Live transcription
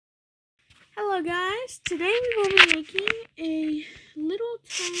Hello guys, today we will be making a little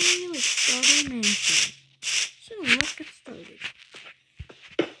tiny starter mansion. So let's get started.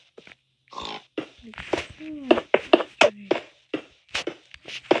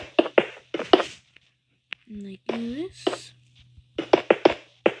 Like this.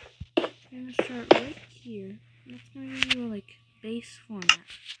 I'm gonna start right here. That's gonna give you a base format.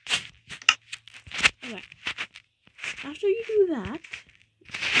 Okay. After you do that,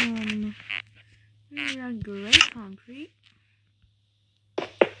 I'm gonna grab gray concrete. And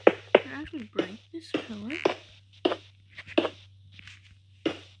actually break this pillar.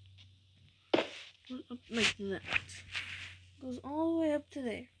 Goes up like that. Goes all the way up to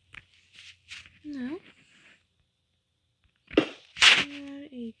there. Now, add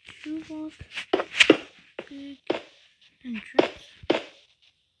a 2-block big entrance.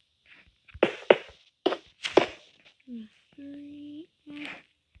 3.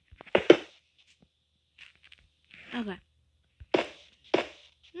 Okay.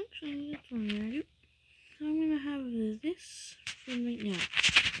 Actually, that's what I'm gonna do. So I'm gonna have this for right now.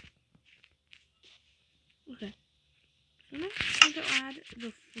 Okay. So next, I'm gonna add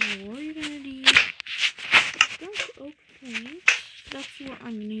the floor. You're gonna need dark oak planks. That's what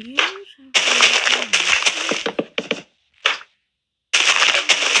I'm gonna use.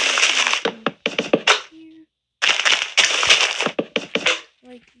 Here.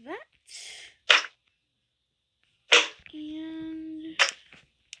 Like that. And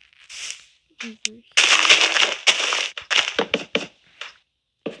over here.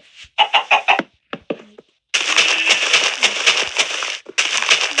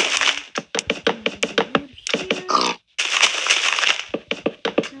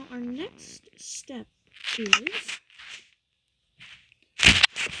 Step is,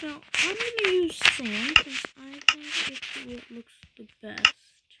 so I'm going to use sand since I think it's what looks the best.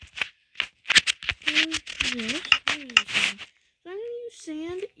 So I'm going to use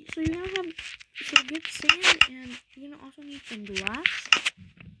sand. So you're going to have, so get sand, and you're going to also need some glass.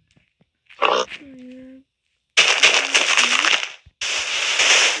 So you're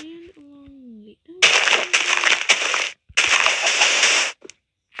sand along the outside.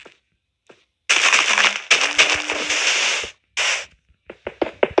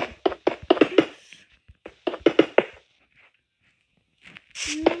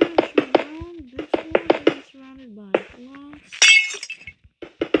 You want to surround this one and be surrounded by glass.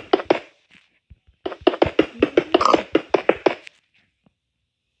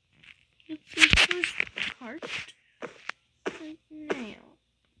 That's the first part right now.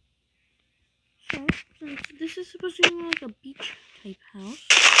 So, since this is supposed to be more like a beach type house,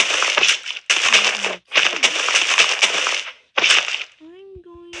 I'm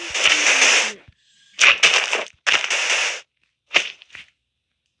going to do this.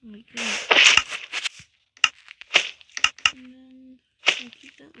 Like that. And then I'll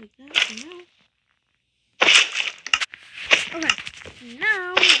keep that like that for now. Okay,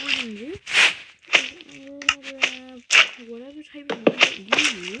 now what we're going to do is we're going to grab whatever type of wood that you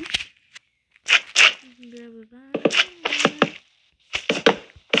use. You can grab that.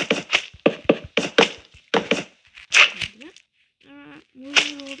 We're going to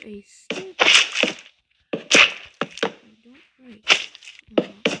hold a stick. Don't break.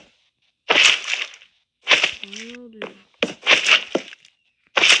 I will do.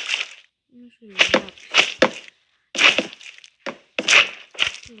 I'm going to show you that.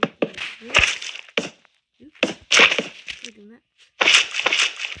 So, like this. Oops. Look at that.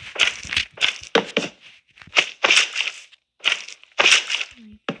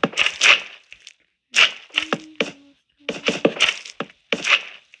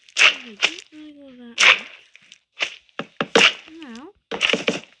 Now,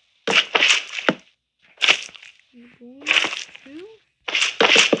 I'm going to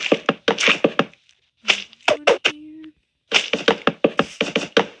put it here.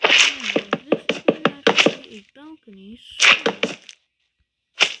 This is going to actually be a balcony.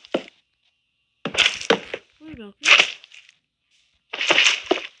 What a balcony?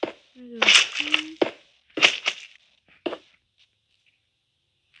 I'm going to go here.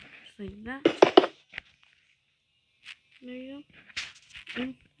 Just like that. There you go.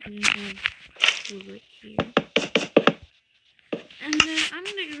 And then have over here. And then I'm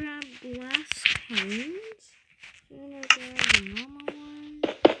gonna grab glass panes. So I'm gonna grab the normal one.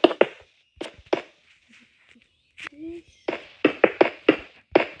 This.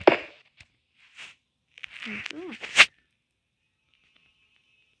 Like that.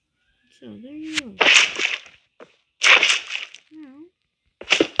 So there you go. Now,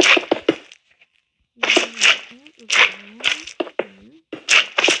 I'm gonna that with the wall here.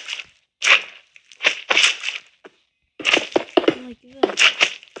 like that.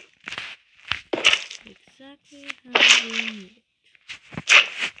 Exactly how we need it.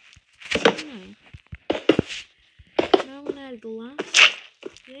 Okay. Now I'm gonna add glass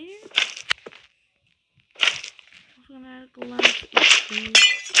there. Also gonna add glass there.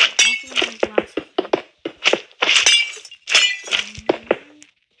 Also gonna add glass here.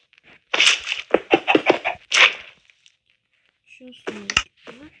 Just like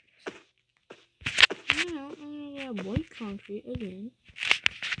that. Now I'm gonna add white concrete again.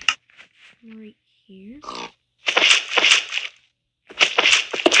 Right here.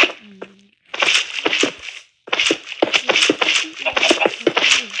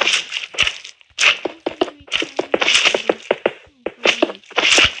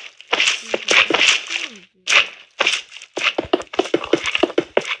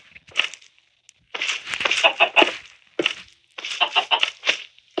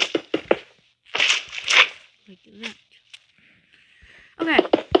 Like that. Okay,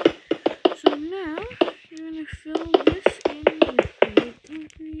 so now you're gonna fill this in with white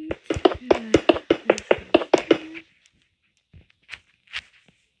concrete. Then right here, glass pane.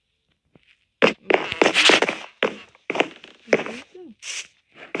 If you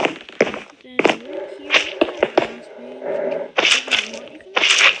want, you can or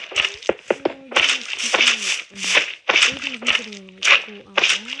you can just keep it like, pull out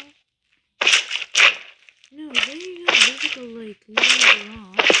now. No, there you go. There's like a little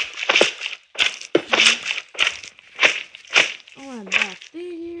rock. I'll add that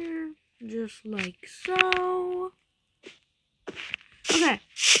there, just like so. Okay,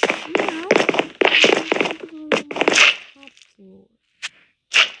 now top floor.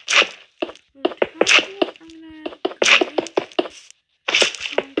 For the top floor, I'm gonna add gray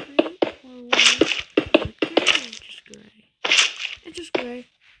concrete or white. It's just gray. It's just gray.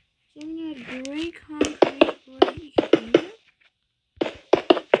 So I'm gonna add gray concrete right here.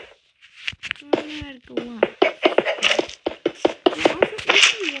 So I'm gonna add glass. So also,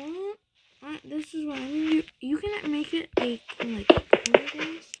 if you want, this is what I'm gonna do. You can make it a like color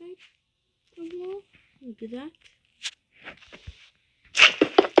glass type of wall. Look at that.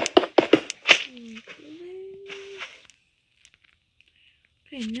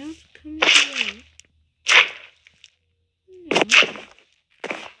 Okay, now it's coming together. Now,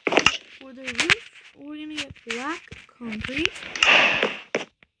 for the roof, we're gonna get black concrete.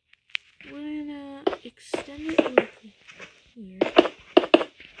 We're gonna extend it over here.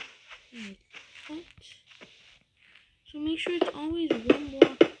 Like that. So make sure it's always one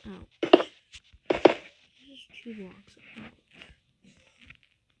block out. This is 2 blocks out.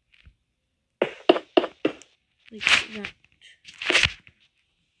 Like that.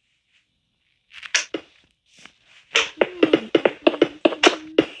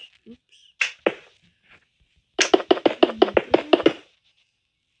 Oops.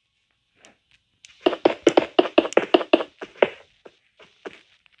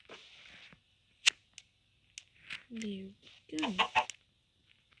 There we go.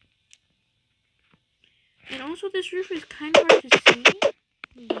 And also this roof is kind of hard to see.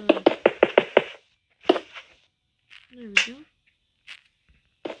 There we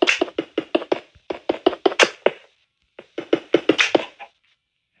go.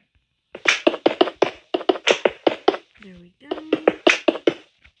 There we go.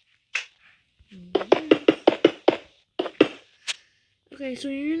 Okay, so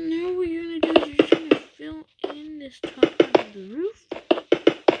now what you're gonna do is you're just gonna fill in this top part of the roof.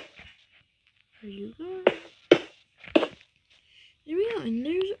 There you go. There we go, and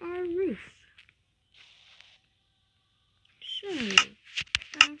there's our roof. So,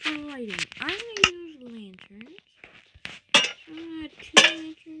 time for lighting. I'm gonna use lanterns. So I'm gonna add 2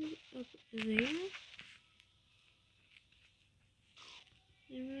 lanterns up there.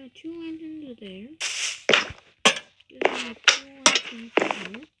 And we're gonna add 2 lanterns there. Give me 2 lanterns here.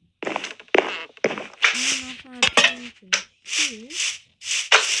 And also add 2 lanterns here.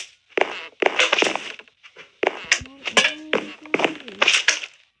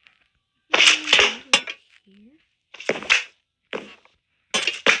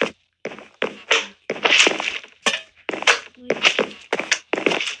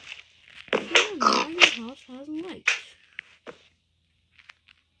 Has light.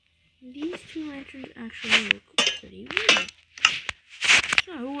 These 2 lanterns actually look pretty weird.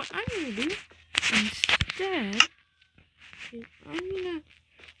 So what I'm gonna do instead is I'm gonna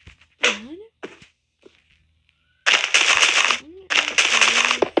add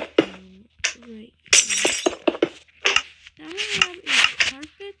right here. Now I'm gonna grab a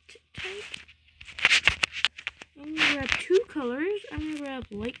carpet type. I'm gonna grab 2 colors. I'm gonna grab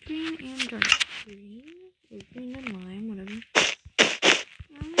light green and dark green. Or green and lime, whatever.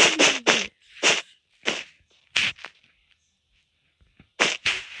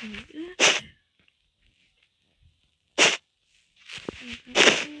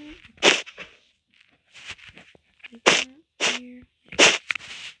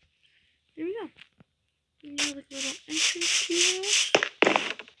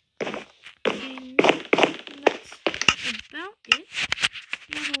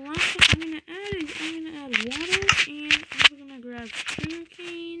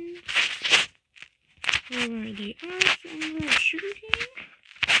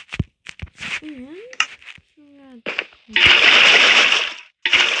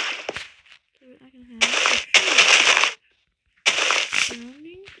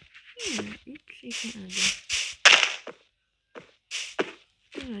 you can't add them.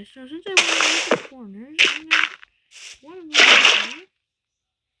 Anyway, so since I want to make the corners, I'm gonna one of them here.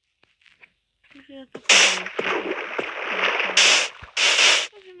 Actually, that's not good.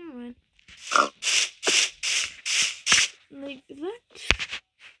 Okay, never mind. Like that.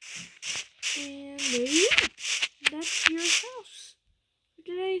 And there you go. That's your house for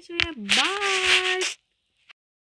today. So yeah, bye.